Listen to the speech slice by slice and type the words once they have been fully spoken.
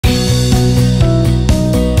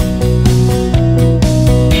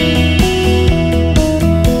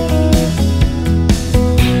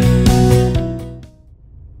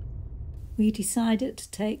we decided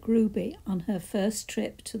to take Ruby on her first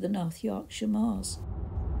trip to the North Yorkshire Moors.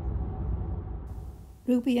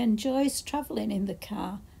 Ruby enjoys travelling in the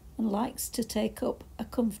car and likes to take up a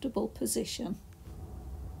comfortable position.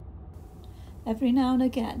 Every now and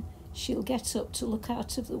again, she'll get up to look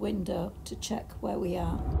out of the window to check where we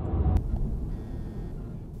are.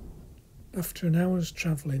 After an hour's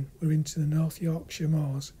travelling, we're into the North Yorkshire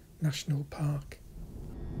Moors National Park.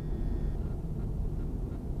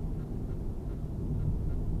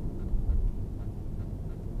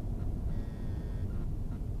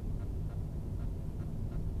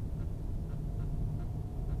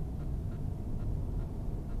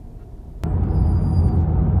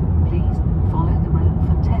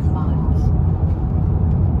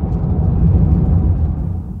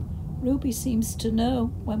 Ruby seems to know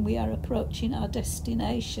when we are approaching our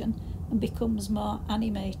destination and becomes more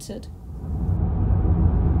animated.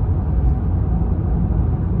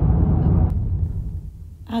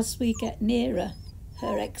 As we get nearer,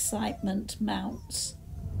 her excitement mounts.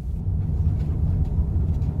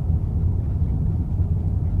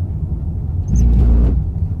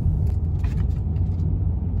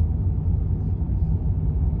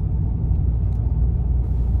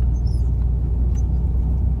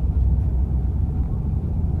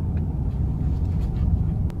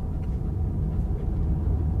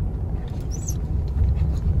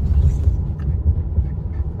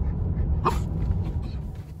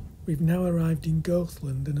 We've now arrived in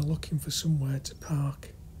Goathland and are looking for somewhere to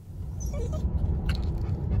park.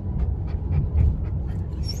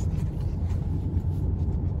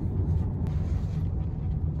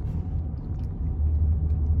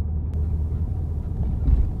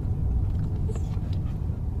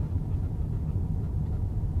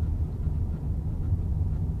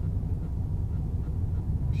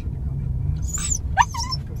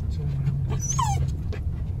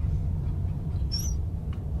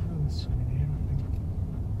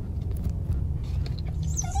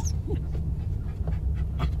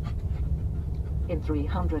 In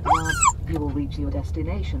 300 yards, you will reach your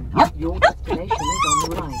destination. Your destination is on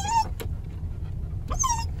the right.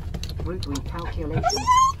 Route recalculation.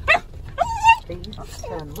 Please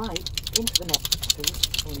turn right into the next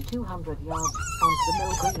street in 200 yards onto the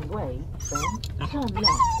Mill Green Way, then turn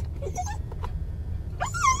left.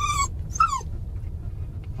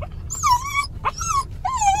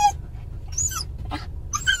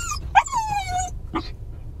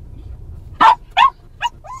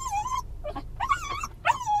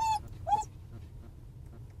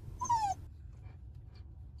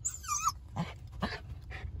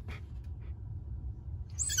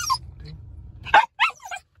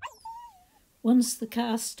 Once the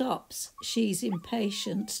car stops, she's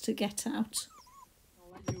impatient to get out.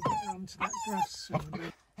 I'll let you get onto that grass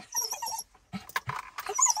soon.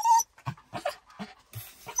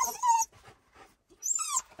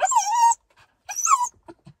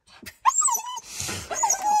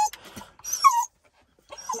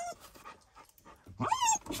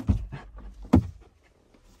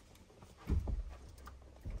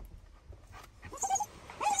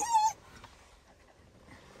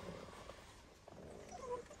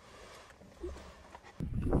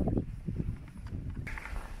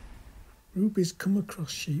 Ruby's come across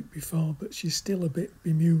sheep before, but she's still a bit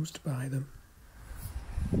bemused by them.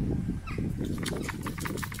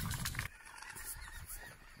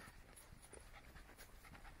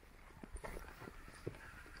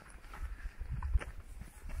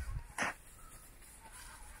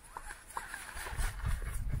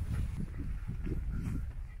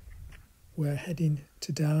 We're heading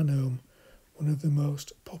to Darnholm, one of the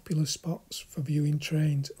most popular spots for viewing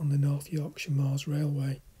trains on the North Yorkshire Moors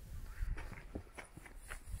Railway.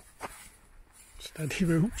 Steady,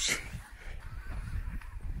 Roops.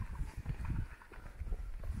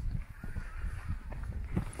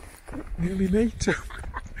 Nearly me too.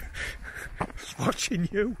 Watching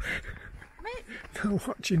you. No,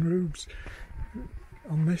 watching Rubes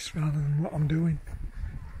on this rather than what I'm doing.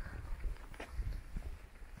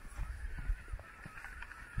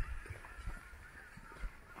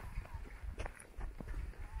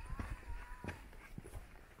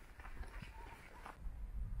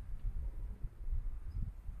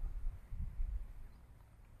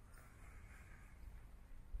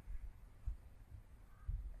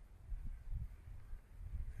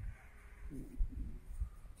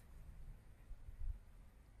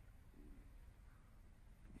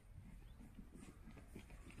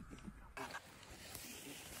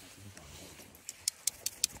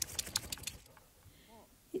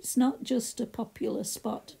 It's not just a popular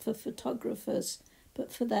spot for photographers,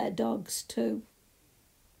 but for their dogs too.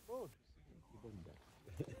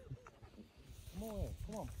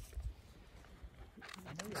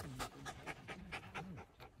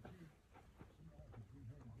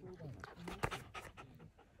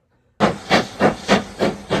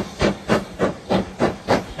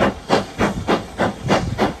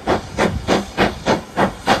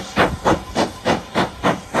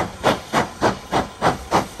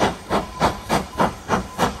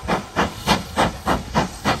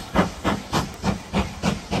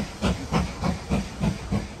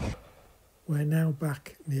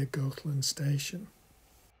 near Goathland Station.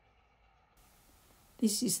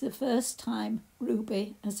 This is the first time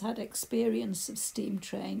Ruby has had experience of steam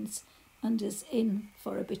trains and is in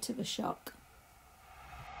for a bit of a shock.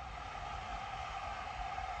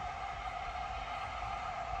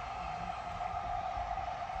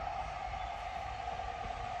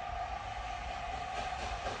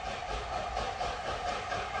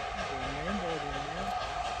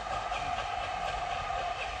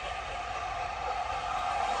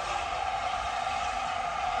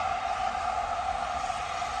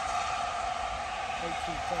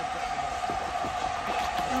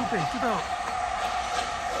 Ruby, get up.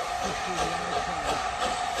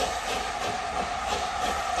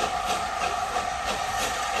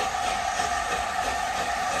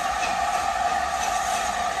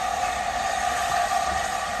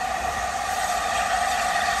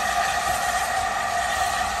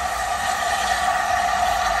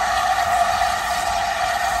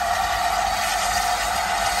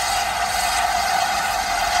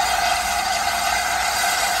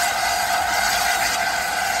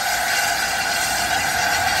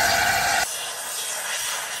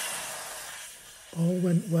 All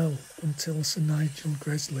went well until Sir Nigel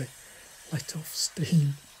Gresley let off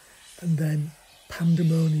steam and then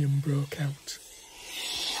pandemonium broke out.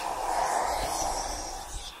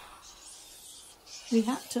 We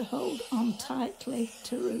had to hold on tightly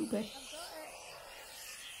to Ruby.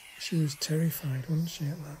 She was terrified, wasn't she,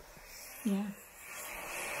 at that? Yeah.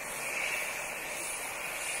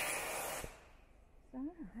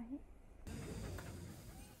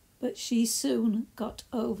 But she soon got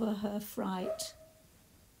over her fright.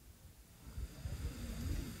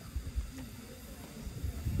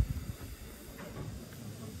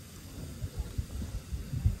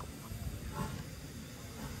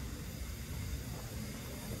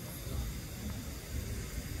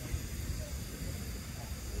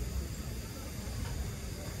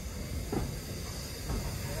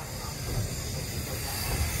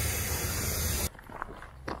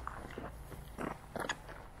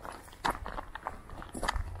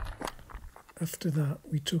 After that,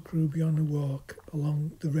 we took Ruby on a walk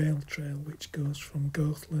along the rail trail which goes from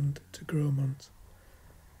Goathland to Gromont.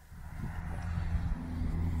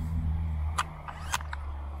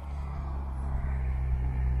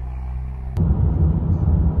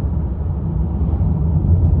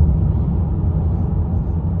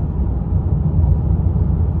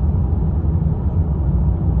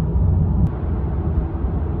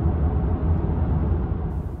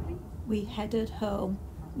 We headed home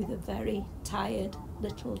with a very tired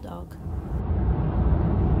little dog.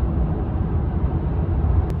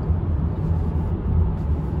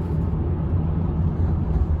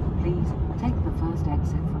 Please take the first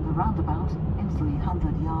exit from the roundabout in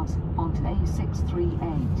 300 yards onto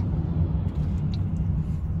A638.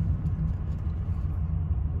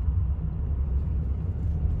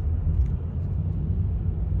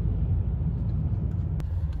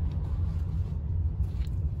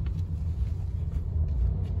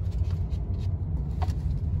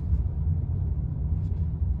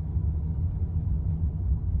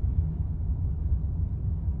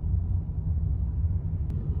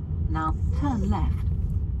 Now turn left.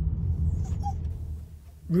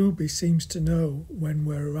 Ruby seems to know when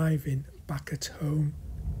we're arriving back at home.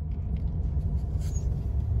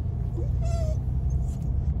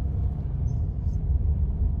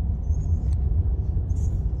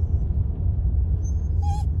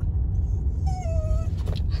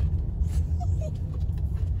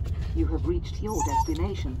 You have reached your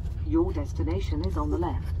destination. Your destination is on the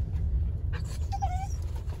left.